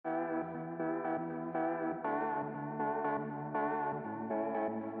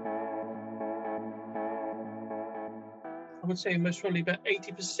I would say most probably about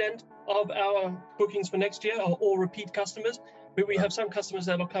 80% of our bookings for next year are all repeat customers. But we have some customers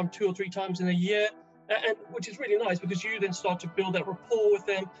that will come 2 or 3 times in a year, and which is really nice because you then start to build that rapport with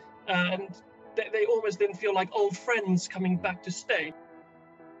them, and they almost then feel like old friends coming back to stay.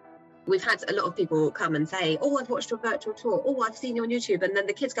 We've had a lot of people come and say, oh, I've watched your virtual tour. Oh, I've seen you on YouTube. And then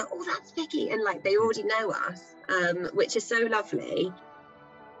the kids go, oh, that's Vicky. And like, they already know us, which is so lovely.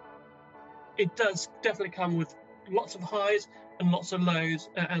 It does definitely come with lots of highs and lots of lows.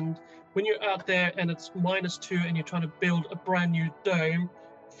 And when you're out there and it's -2 and you're trying to build a brand new dome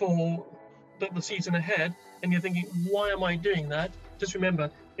for the season ahead, and you're thinking, why am I doing that? Just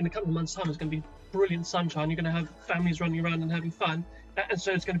remember, in a couple of months' time, it's going to be brilliant sunshine. You're going to have families running around and having fun. And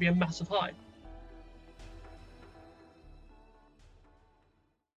so it's going to be a massive high.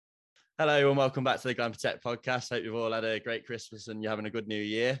 Hello and welcome back to the Glamping Tech podcast. Hope you've all had a great Christmas and you're having a good new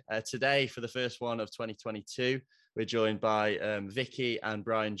year. Today, for the first one of 2022, we're joined by Vicky and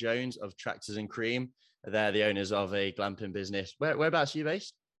Brian Jones of Tractors and Cream. They're the owners of a glamping business. Whereabouts are you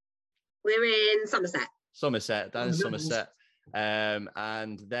based? We're in Somerset. Somerset, down in Somerset.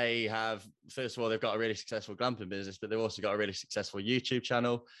 And they have, first of all, they've got a really successful glamping business, but they've also got a really successful YouTube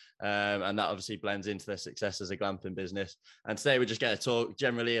channel. And that obviously blends into their success as a glamping business. And today we're just going to talk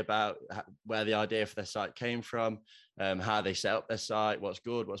generally about where the idea for their site came from, how they set up their site, what's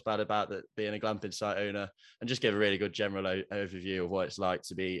good, what's bad about being a glamping site owner, and just give a really good general overview of what it's like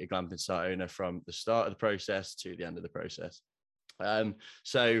to be a glamping site owner from the start of the process to the end of the process.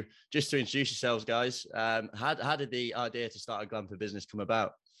 So just to introduce yourselves, guys, how did the idea to start a glamping business come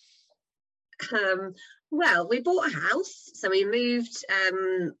about? Well, we bought a house, so we moved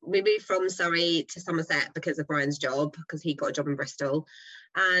from Surrey to Somerset because of Brian's job, because he got a job in Bristol,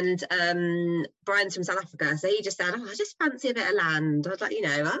 and Brian's from South Africa, so he just said, oh, I just fancy a bit of land. I was like,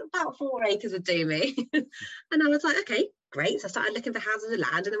 about 4 acres would do me. And I was like, okay, great. So I started looking for houses with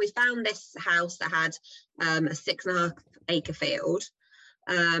land, and then we found this house that had a 6.5 acre field,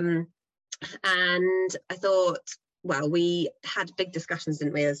 and I thought, well, we had big discussions,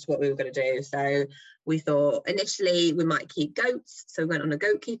 didn't we, as to what we were going to do. So we thought initially we might keep goats, so we went on a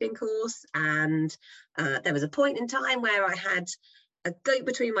goat keeping course, and there was a point in time where I had a goat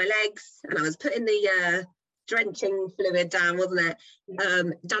between my legs and I was putting the drenching fluid down, wasn't it,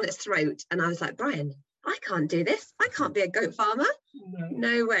 down its throat, and I was like, Brian, I can't do this. I can't be a goat farmer.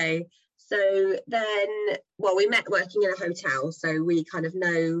 No way. So then, well, we met working in a hotel, so we kind of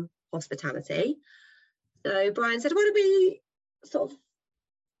know hospitality. So Brian said, why don't we sort of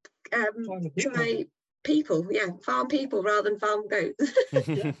try people, farm people rather than farm goats.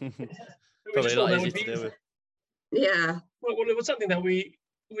 Probably a lot easier to do with. Yeah. Well, it was something that we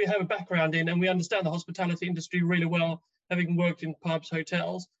have a background in, and we understand the hospitality industry really well, having worked in pubs,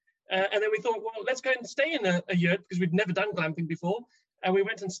 hotels. And then we thought, well, let's go and stay in a yurt, because we'd never done glamping before. And we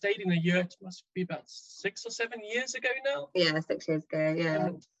went and stayed in a yurt, must be about 6 or 7 years ago now. Yeah, 6 years ago, yeah.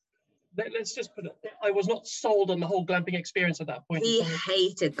 Let's just put it, I was not sold on the whole glamping experience at that point. He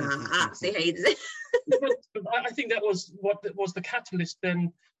hated that, absolutely hated it. But I think that was what was the catalyst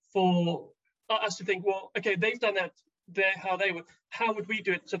then for us to think, well, okay, they've done that there, how would we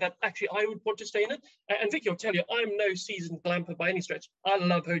do it so that actually I would want to stay in it? And Vicky will tell you, I'm no seasoned glamper by any stretch. I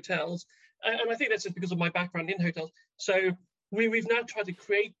love hotels. And I think that's just because of my background in hotels. So we've now tried to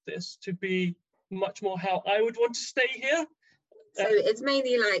create this to be much more how I would want to stay here. So it's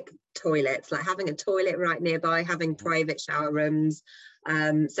mainly like toilets, like having a toilet right nearby, having private shower rooms.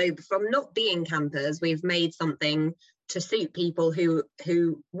 So from not being campers, we've made something to suit people who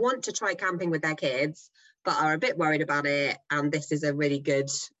want to try camping with their kids, but are a bit worried about it. And this is a really good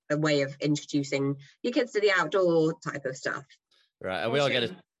way of introducing your kids to the outdoor type of stuff. Right. And we all get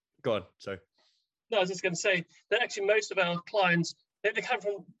it. Go on. Sorry. No, I was just going to say that actually most of our clients, they come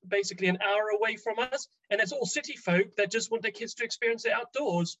from basically an hour away from us, and it's all city folk that just want their kids to experience the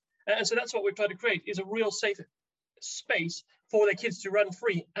outdoors. And so that's what we've tried to create, is a real safe space for their kids to run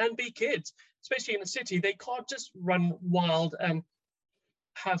free and be kids. Especially in the city, they can't just run wild and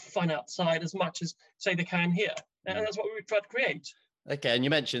have fun outside as much as, say, they can here. And that's what we've tried to create. Okay, and you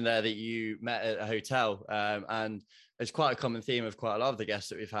mentioned there that you met at a hotel, and it's quite a common theme of quite a lot of the guests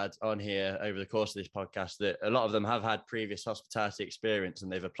that we've had on here over the course of this podcast, that a lot of them have had previous hospitality experience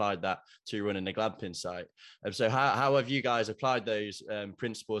and they've applied that to running a glamping site. So how have you guys applied those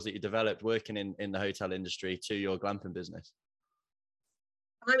principles that you developed working in the hotel industry to your glamping business?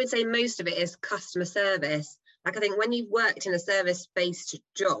 I would say most of it is customer service. Like, I think when you've worked in a service-based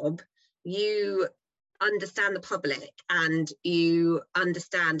job, you understand the public and you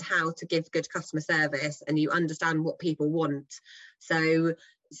understand how to give good customer service and you understand what people want. So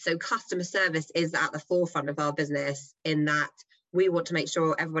so customer service is at the forefront of our business, in that we want to make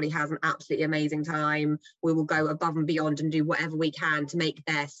sure everybody has an absolutely amazing time. We will go above and beyond and do whatever we can to make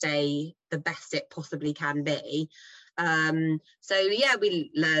their stay the best it possibly can be. So yeah,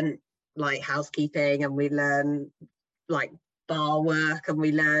 we learn like housekeeping, and we learn like bar work, and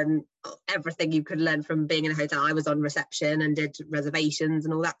we learn everything you could learn from being in a hotel. I was on reception and did reservations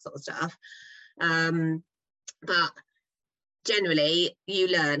and all that sort of stuff. But generally, you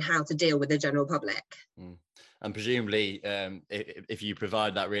learn how to deal with the general public. And presumably, if you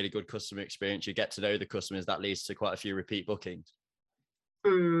provide that really good customer experience, you get to know the customers, that leads to quite a few repeat bookings.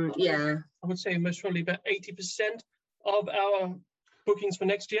 Yeah. I would say most probably about 80% of our bookings for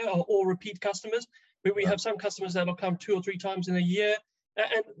next year are all repeat customers. But we have some customers that will come 2 or 3 times in a year,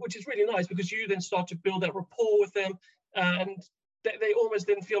 and which is really nice, because you then start to build that rapport with them, and they almost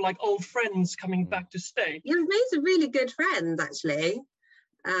then feel like old friends coming back to stay. Yeah, we've made some really good friends, actually.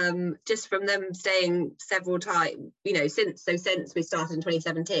 Just from them staying several times, you know, since we started in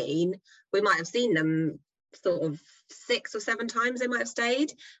 2017, we might have seen them sort of 6 or 7 times they might have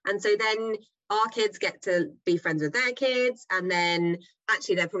stayed. And so then our kids get to be friends with their kids, and then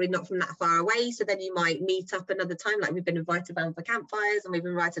actually they're probably not from that far away, so then you might meet up another time. Like, we've been invited around for campfires, and we've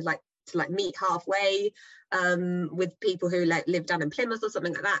been invited to meet halfway with people who like live down in Plymouth or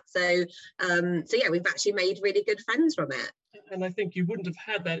something like that. So yeah, we've actually made really good friends from it. And I think you wouldn't have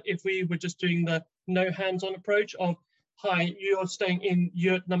had that if we were just doing the no hands-on approach of, hi, you're staying in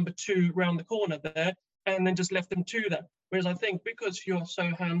yurt number 2 round the corner there, and then just left them to that. Whereas I think because you're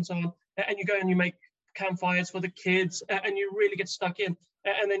so hands-on, and you go and you make campfires for the kids, and you really get stuck in,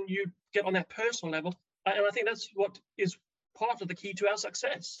 and then you get on that personal level, and I think that's what is part of the key to our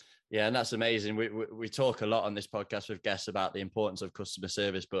success. Yeah, and that's amazing. We talk a lot on this podcast with guests about the importance of customer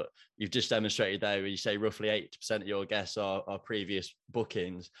service, but you've just demonstrated there where you say roughly 80% of your guests are previous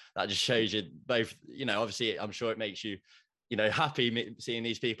bookings. That just shows you both, you know, obviously I'm sure it makes you, you know, happy seeing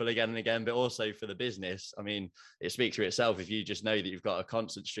these people again and again, but also for the business. I mean, it speaks for itself if you just know that you've got a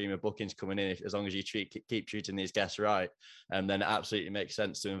constant stream of bookings coming in, as long as you keep treating these guests right, and then it absolutely makes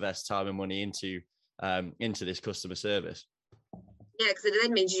sense to invest time and money into this customer service. Yeah, because it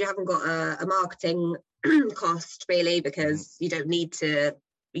then means you haven't got a marketing cost really, because you don't need to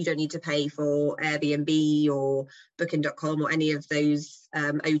pay for Airbnb or Booking.com or any of those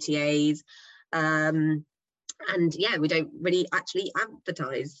OTAs. And yeah, we don't really actually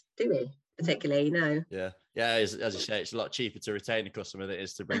advertise, do we? Particularly, no. Yeah, as you say, it's a lot cheaper to retain a customer than it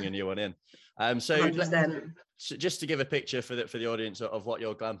is to bring a new one in. So 100%. just to give a picture for the audience of what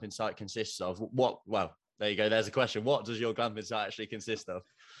your glamping site consists of, well, there you go. There's a question. What does your glamping site actually consist of?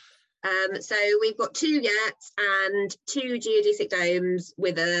 So we've got 2 yurts and 2 geodesic domes,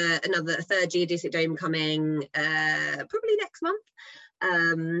 with a third geodesic dome coming probably next month.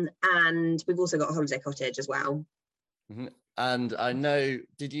 And we've also got a holiday cottage as well. Mm-hmm. And I know,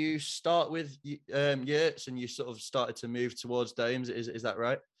 did you start with yurts and you sort of started to move towards domes? Is that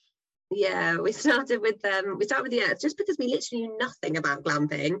right? Yeah, we started with the yurts just because we literally knew nothing about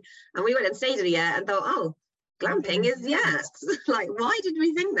glamping, and we went and stayed in a yurt and thought, oh, glamping is yurts. Like, why did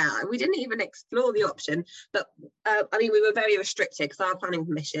we think that? We didn't even explore the option. But I mean, we were very restricted because our planning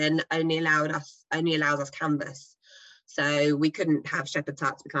permission only allows us canvas. So we couldn't have shepherd's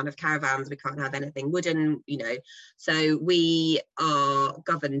huts, we can't have caravans, we can't have anything wooden, you know. So we are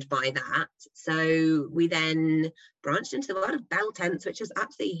governed by that. So we then branched into the world of bell tents, which is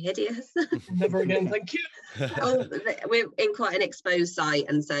absolutely hideous. Never again, thank you. We're in quite an exposed site,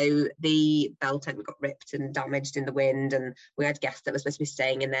 and so the bell tent got ripped and damaged in the wind, and we had guests that were supposed to be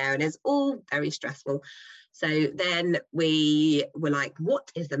staying in there, and it's all very stressful. So then we were like, what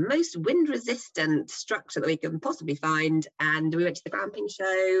is the most wind resistant structure that we can possibly find? And we went to the glamping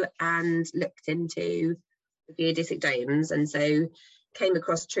show and looked into the geodesic domes, and so came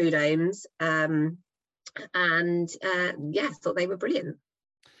across True Domes, and thought they were brilliant.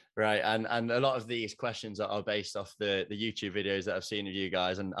 Right, and a lot of these questions are based off the YouTube videos that I've seen of you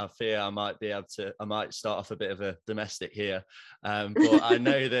guys, and I fear I might start off a bit of a domestic here, but I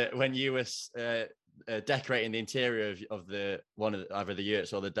know that when you were decorating the interior of either the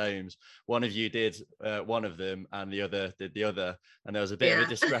yurts or the domes, one of you did one of them and the other did the other, and there was a bit of a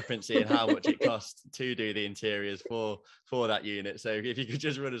discrepancy in how much it cost to do the interiors for that unit. So if you could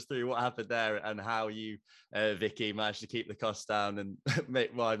just run us through what happened there and how you, Vicky, managed to keep the costs down, and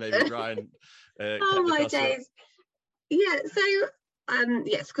maybe Brian oh my days. Yeah, so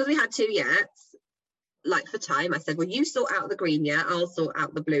yes, because we had 2 yurts, like for time I said, well, you sort out the green yurt, I'll sort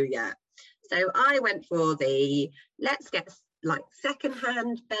out the blue yurt. So I went for let's get like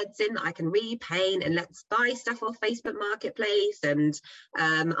secondhand beds in that I can repaint, and let's buy stuff off Facebook Marketplace. And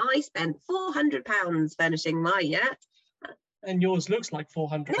I spent £400 furnishing my yurt. And yours looks like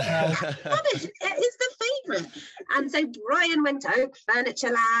 £400. It is the favourite. And so Brian went to Oak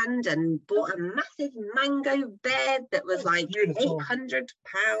Furniture Land and bought a massive mango bed that was like Beautiful.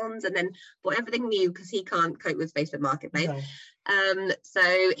 £800, and then bought everything new because he can't cope with Facebook Marketplace. No. So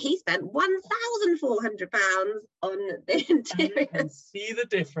he spent £1,400 on the interior. You can see the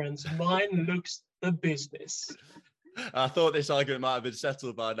difference. Mine looks the business. I thought this argument might have been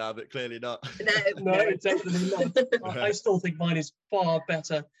settled by now, but clearly not. No, definitely not. I still think mine is far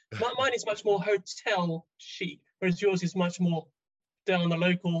better. Mine is much more hotel chic, whereas yours is much more down the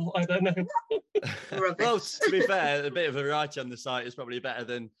local, I don't know. Well, to be fair, a bit of variety on the site is probably better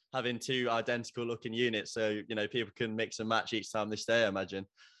than having two identical looking units. So, you know, people can mix and match each time they stay, I imagine.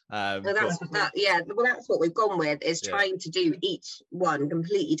 Well, that's what we've gone with, is trying to do each one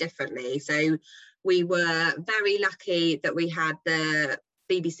completely differently. So we were very lucky that we had the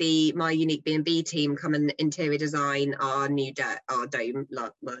BBC My Unique B&B team come and interior design our new our dome,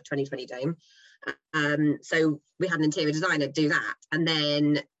 like 2020 dome. So we had an interior designer do that, and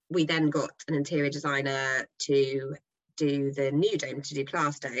then we then got an interior designer to do the new dome, to do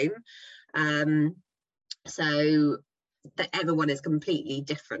Class Dome. So that everyone is completely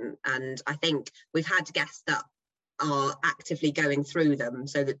different, and I think we've had guests that are actively going through them,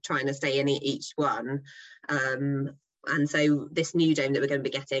 so that trying to stay in each one. And so this new dome that we're going to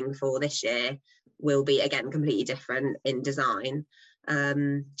be getting for this year will be again completely different in design,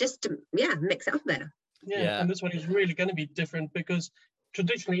 just to mix it up a bit. And this one is really going to be different, because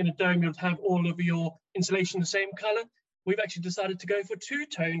traditionally in a dome you'd have all of your insulation the same color. We've actually decided to go for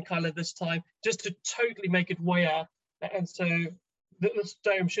two-tone color this time, just to totally make it way out. And so this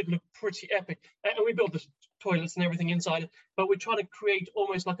dome should look pretty epic. And we built the toilets and everything inside it, but we're trying to create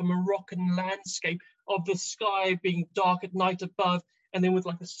almost like a Moroccan landscape of the sky being dark at night above, and then with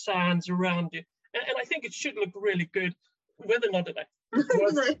like the sands around it. And I think it should look really good. Whether or not it works,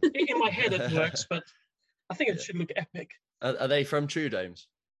 in my head it works, but I think it should look epic. Are they from True Domes?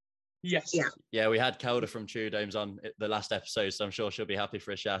 Yes. Yeah, we had Kelda from True Domes on the last episode, so I'm sure she'll be happy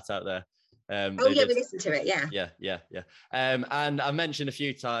for a shout out there. We listened to it. Yeah. And I mentioned a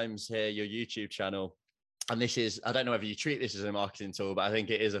few times here your YouTube channel, and this is, I don't know whether you treat this as a marketing tool, but I think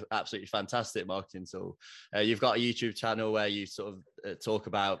it is an absolutely fantastic marketing tool. You've got a YouTube channel where you sort of talk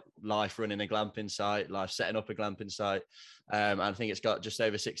about life running a glamping site, life setting up a glamping site. And I think it's got just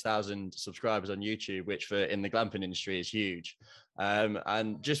over 6,000 subscribers on YouTube, which in the glamping industry is huge.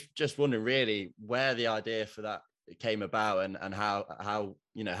 And just wondering really where the idea for that came about, and how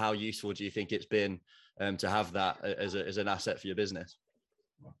useful do you think it's been to have that as an asset for your business?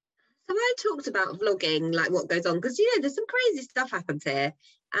 So I talked about vlogging, like what goes on, because there's some crazy stuff happens here,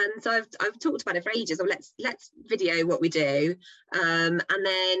 and so I've talked about it for ages. Or let's video what we do, and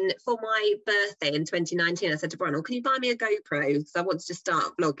then for my birthday in 2019, I said to Brian, "Can you buy me a GoPro? Because I wanted to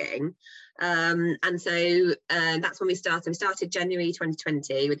start vlogging." And so that's when we started. We started January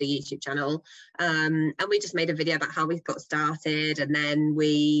 2020 with the YouTube channel, and we just made a video about how we got started, and then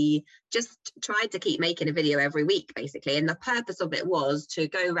we just tried to keep making a video every week, basically. And the purpose of it was to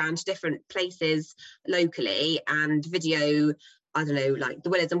go around to different places locally and video, I don't know, like the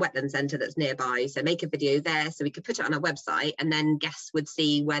Willards and Wetland Centre that's nearby. So make a video there so we could put it on our website, and then guests would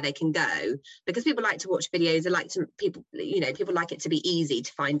see where they can go, because people like to watch videos. People like it to be easy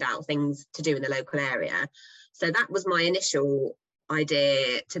to find out things to do in the local area. So that was my initial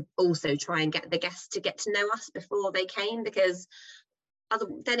idea, to also try and get the guests to get to know us before they came, because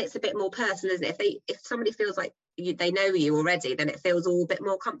then it's a bit more personal, isn't it? If somebody feels like they know you already, then it feels all a bit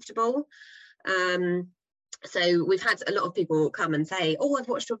more comfortable. So we've had a lot of people come and say, "Oh, I've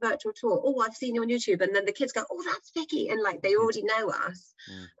watched your virtual tour. Oh, I've seen you on YouTube." And then the kids go, "Oh, that's Vicky," and like they already know us,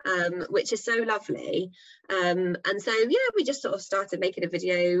 which is so lovely. And so we just sort of started making a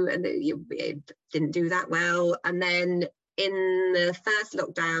video, and it didn't do that well. And then in the first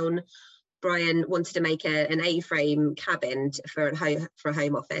lockdown, Brian wanted to make an A-frame cabin for a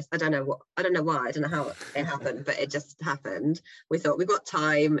home office. I don't know why. I don't know how it happened, but it just happened. We thought, we've got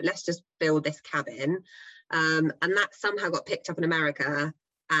time, let's just build this cabin. And that somehow got picked up in America,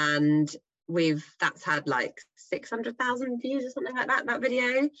 and that's had like 600,000 views or something like that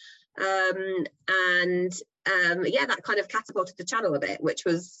video. That kind of catapulted the channel a bit, which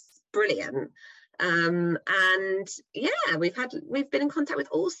was brilliant. And yeah, we've been in contact with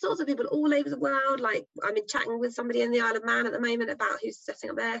all sorts of people all over the world. Like I'm chatting with somebody in the Isle of Man at the moment about who's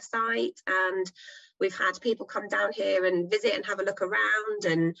setting up their site, and we've had people come down here and visit and have a look around.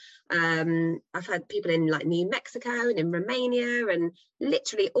 And I've had people in like New Mexico and in Romania and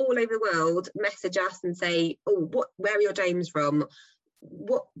literally all over the world message us and say, oh, where are your domes from?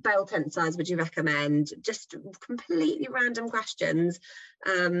 What bell tent size would you recommend? Just completely random questions,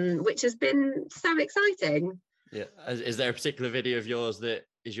 which has been so exciting. Yeah. Is there a particular video of yours that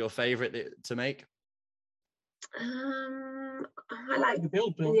is your favorite to make? I like the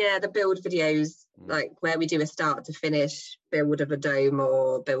build. Yeah, the build videos, like where we do a start to finish build of a dome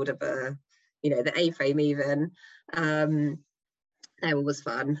or build of a, the A-frame even. They're always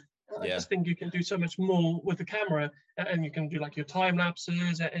fun. I just think you can do so much more with the camera, and you can do like your time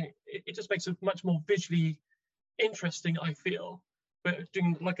lapses, and it just makes it much more visually interesting, I feel. But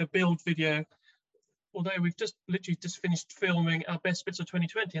doing like a build video, although we've literally just finished filming our best bits of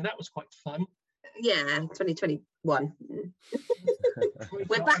 2020, and that was quite fun. Yeah, 2021.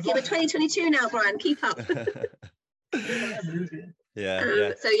 We're back in 2022 now, Brian. Keep up.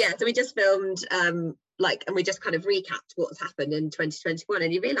 So we just filmed and we just kind of recapped what's happened in 2021,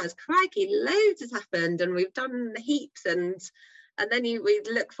 and you realise, crikey, loads has happened, and we've done heaps, and then we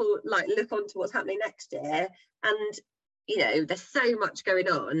look onto what's happening next year, and there's so much going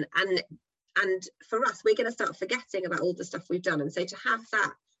on, and for us, we're going to start forgetting about all the stuff we've done, and so to have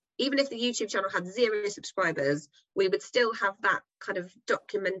that, even if the YouTube channel had 0 subscribers, we would still have that kind of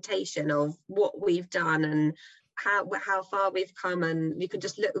documentation of what we've done and how far we've come, and you can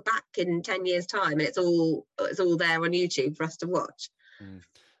just look back in 10 years time and it's all there on YouTube for us to watch.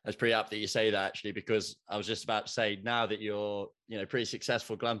 That's pretty apt that you say that, actually, because I was just about to say, now that you're pretty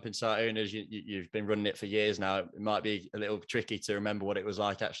successful glamping site owners, you've been running it for years now, it might be a little tricky to remember what it was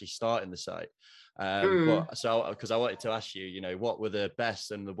like actually starting the site. Because I wanted to ask you, what were the best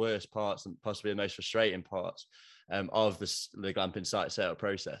and the worst parts and possibly the most frustrating parts of the glamping site setup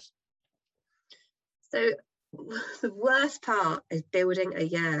process? So the worst part is building a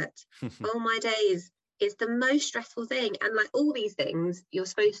yurt. Oh my days, it's the most stressful thing. And like all these things, you're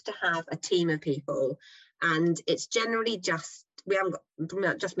supposed to have a team of people, and it's generally we haven't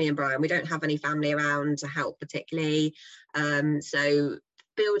got just me and Brian. We don't have any family around to help particularly. So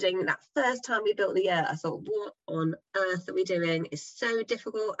building that first time we built the yurt, I thought, what on earth are we doing? It's so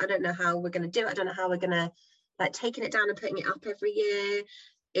difficult. I don't know how we're going to do it. I don't know how we're going to taking it down and putting it up every year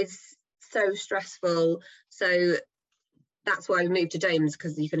is so stressful. So that's why we moved to domes,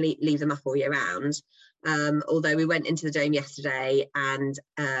 because you can leave them up all year round. Although we went into the dome yesterday, and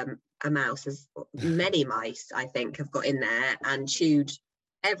many mice I think have got in there and chewed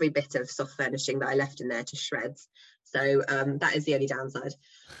every bit of soft furnishing that I left in there to shreds. So that is the only downside.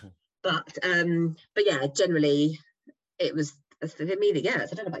 But yeah, generally it was for me the yurt.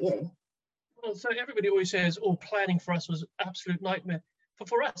 I don't know about you. Well, so everybody always says, planning for us was an absolute nightmare.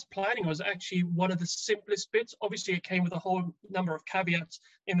 For us, planning was actually one of the simplest bits. Obviously, it came with a whole number of caveats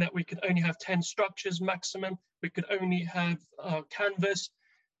in that we could only have 10 structures maximum. We could only have canvas.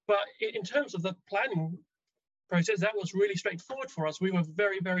 But in terms of the planning process, that was really straightforward for us. We were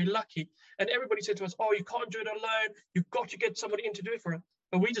very, very lucky. And everybody said to us, oh, you can't do it alone. You've got to get somebody in to do it for it.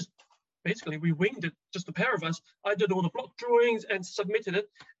 But we winged it, just the pair of us. I did all the block drawings and submitted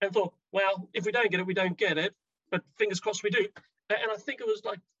it and thought, well, if we don't get it, we don't get it. But fingers crossed we do. And I think it was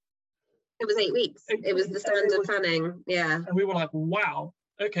 8 weeks. It was the standard planning. Yeah. And we were like, wow,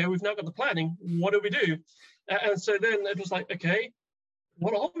 okay, we've now got the planning. What do we do? And so then it was like, okay,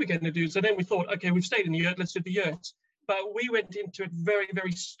 what are we going to do? So then we thought, okay, we've stayed in the yurt, let's do the yurts. But we went into it very,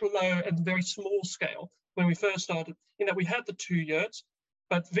 very slow and very small scale when we first started. We had the 2 yurts,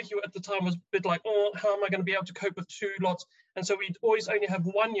 but Vicky at the time was a bit like, oh, how am I going to be able to cope with 2 lots? And so we'd always only have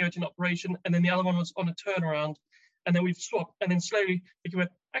 1 yurt in operation, and then the other one was on a turnaround. And then we'd swap, and then slowly Vicky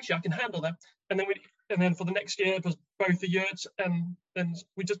went, actually, I can handle that. And then for the next year, it was both the yurts, and then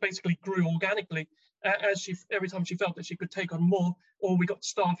we just basically grew organically every time she felt that she could take on more, or we got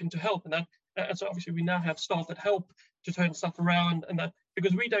staff in to help in that. And so obviously we now have staff that help to turn stuff around, and that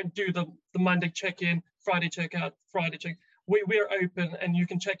because we don't do the Monday check-in, Friday check-out, Friday check. We're open, and you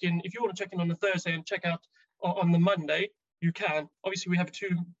can check in if you want to check in on a Thursday and check out on the Monday. You can. Obviously, we have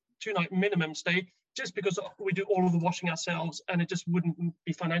a two-night minimum stay, just because we do all of the washing ourselves, and it just wouldn't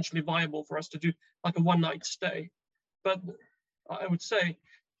be financially viable for us to do like a 1-night stay. But I would say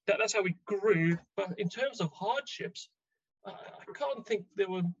that's how we grew. But in terms of hardships, I can't think there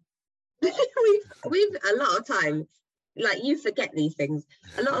were. we've a lot of time, like, you forget these things.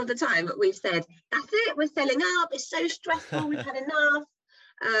 A lot of the time we've said, that's it, we're selling up, it's so stressful, we've had enough.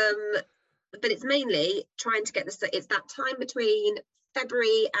 but it's mainly trying to get it's that time between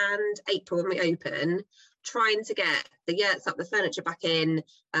February and April when we open, trying to get the yurts up, the furniture back in,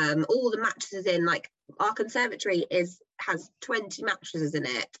 all the mattresses in. Like our conservatory has 20 mattresses in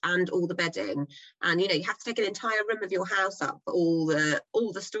it and all the bedding, and you know, you have to take an entire room of your house up for all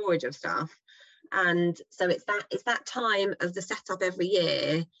the storage of stuff. And so it's that time of the setup every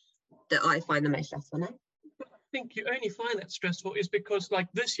year that I find the most stressful now. I think you only find that stressful is because, like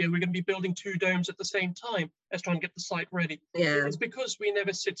this year, we're going to be building 2 domes at the same time as trying to get the site ready. Yeah, it's because we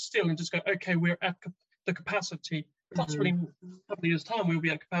never sit still and just go, okay, we're at the capacity. Possibly in a couple of years' time, we'll be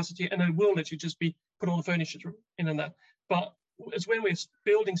at capacity, and then we'll literally just be put all the furniture in and that. But it's when we're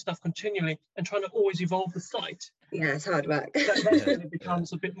building stuff continually and trying to always evolve the site. Yeah, it's hard work. That's when it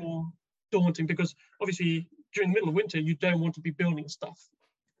becomes a bit more daunting, because obviously during the middle of winter, you don't want to be building stuff.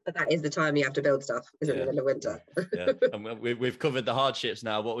 But that is the time you have to build stuff, is in the middle of winter. Yeah. And we've covered the hardships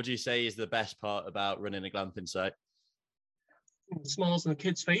now. What would you say is the best part about running a glamping site? Smiles on the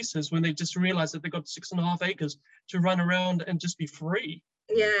kids' faces when they just realise that they've got 6.5 acres to run around and just be free.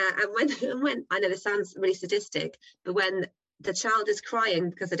 Yeah, and when I know this sounds really sadistic, but when the child is crying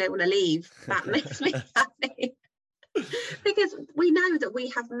because they don't want to leave, that makes me happy. Because we know that we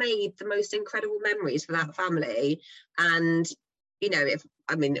have made the most incredible memories for that family, and you know,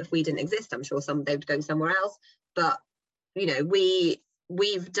 if we didn't exist, I'm sure they would go somewhere else. But you know,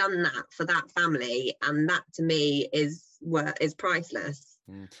 we've done that for that family, and that to me is priceless.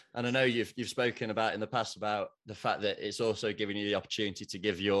 And I know you've spoken about in the past about the fact that it's also giving you the opportunity to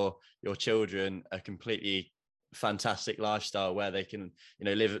give your children a completely fantastic lifestyle where they can, you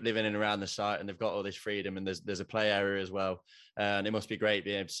know, live in and around the site, and they've got all this freedom, and there's a play area as well. And it must be great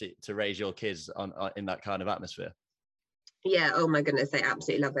being able to raise your kids in that kind of atmosphere. Yeah, oh my goodness, they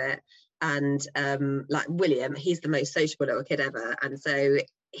absolutely love it. And like William, he's the most sociable little kid ever, and so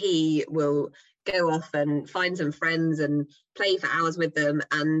he will go off and find some friends and play for hours with them.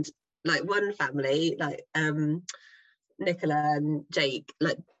 And like one family, like Nicola and Jake,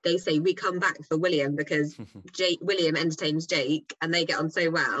 like they say we come back for William because William entertains Jake, and they get on so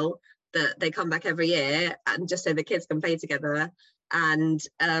well that they come back every year, and just so the kids can play together. And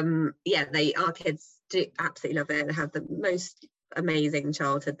yeah, our kids do absolutely love it and have the most amazing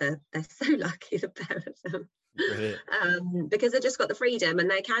childhood. They're so lucky, the pair of them. Because they've just got the freedom, and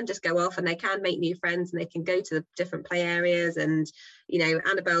they can just go off and they can make new friends, and they can go to the different play areas. And you know,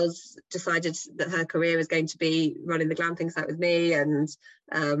 Annabelle's decided that her career is going to be running the glamping site with me, and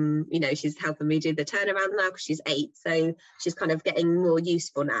you know, she's helping me do the turnaround now because she's 8, so she's kind of getting more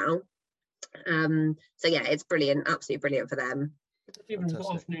useful now. So yeah, it's brilliant, absolutely brilliant for them. Even we've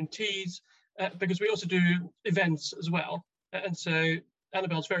got afternoon teas, because we also do events as well, and so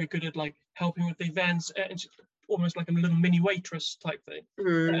Annabelle's very good at like helping with the events, and she's almost like a little mini waitress type thing.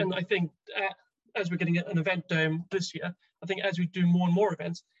 And I think as we're getting an event dome this year, I think as we do more and more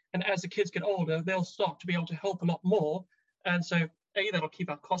events, and as the kids get older, they'll start to be able to help a lot more, and so that'll keep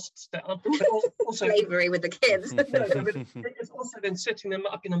our costs down, but also slavery with the kids. It's also then setting them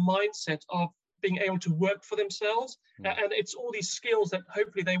up in a mindset of being able to work for themselves, and it's all these skills that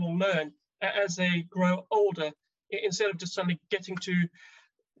hopefully they will learn as they grow older, instead of just suddenly getting to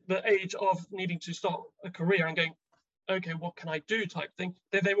the age of needing to start a career and going, okay, what can I do type thing.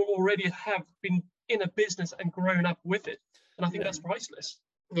 They will already have been in a business and grown up with it, and I think that's priceless.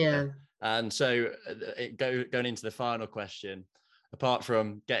 Yeah. And so going into the final question, apart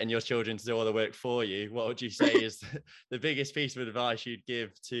from getting your children to do all the work for you, what would you say is the biggest piece of advice you'd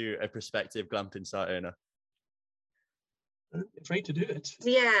give to a prospective glamping site owner? Afraid to do it.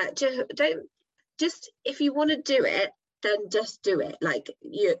 Yeah, just if you want to do it, then just do it. Like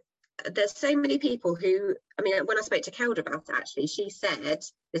there's so many people who, I mean, when I spoke to Kelda about it, actually, she said,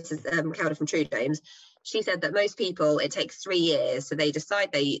 this is Kelda from True Domes, she said that most people, it takes 3 years. So they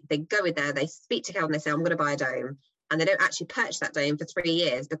decide, they go in there, they speak to Kelda and they say, I'm going to buy a dome. And they don't actually purchase that dome for 3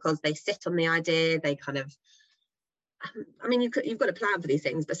 years because they sit on the idea. They kind of, I mean, you've got to plan for these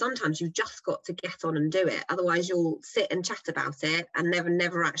things, but sometimes you've just got to get on and do it. Otherwise, you'll sit and chat about it and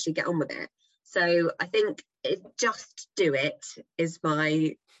never actually get on with it. So I think just do it is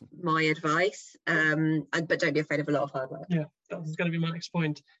my advice. But don't be afraid of a lot of hard work. Yeah, that's going to be my next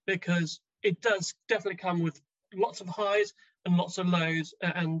point, because it does definitely come with lots of highs and lots of lows.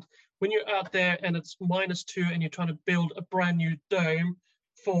 And when you're out there and it's -2 and you're trying to build a brand new dome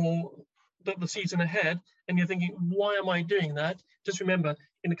for the season ahead, and you're thinking, why am I doing that? Just remember,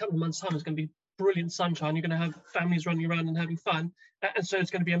 in a couple of months' time, it's going to be brilliant sunshine. You're going to have families running around and having fun. And so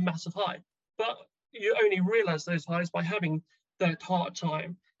it's going to be a massive high. But you only realize those highs by having that hard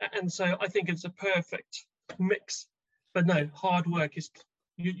time. And so I think it's a perfect mix. But no, hard work is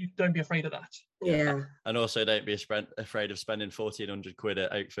you don't be afraid of that. Yeah. And also don't be afraid of spending 1,400 quid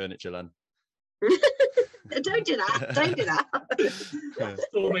at Oak Furniture Land. Don't do that. Don't do that.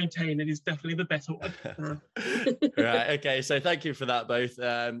 Store maintain it is definitely the better one. Right. Okay. So thank you for that, both.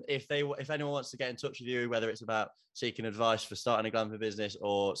 If anyone wants to get in touch with you, whether it's about seeking advice for starting a glamping business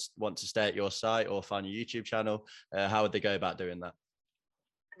or want to stay at your site or find your YouTube channel, how would they go about doing that?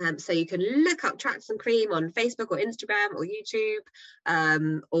 So you can look up Tracks and Cream on Facebook or Instagram or YouTube,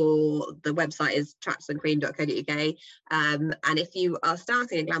 or the website is tracksandcream.co.uk. And if you are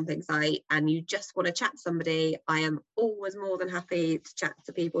starting a glamping site and you just want to chat to somebody, I am always more than happy to chat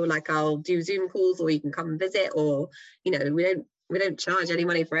to people. Like, I'll do Zoom calls, or you can come and visit, or, you know, we don't charge any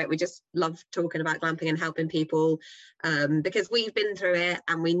money for it. We just love talking about glamping and helping people, because we've been through it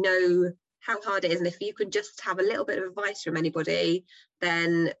and we know how hard it is. And if you could just have a little bit of advice from anybody,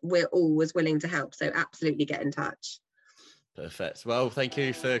 then we're always willing to help. So absolutely get in touch. Perfect. Well, thank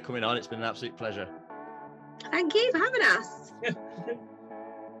you for coming on. It's been an absolute pleasure. Thank you for having us.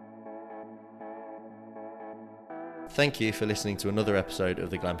 Thank you for listening to another episode of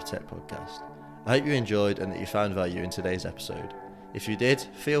the Glamping Tech podcast. I hope you enjoyed and that you found value in today's episode. If you did,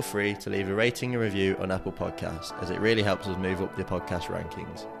 feel free to leave a rating and review on Apple Podcasts, as it really helps us move up the podcast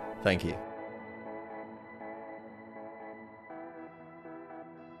rankings. Thank you.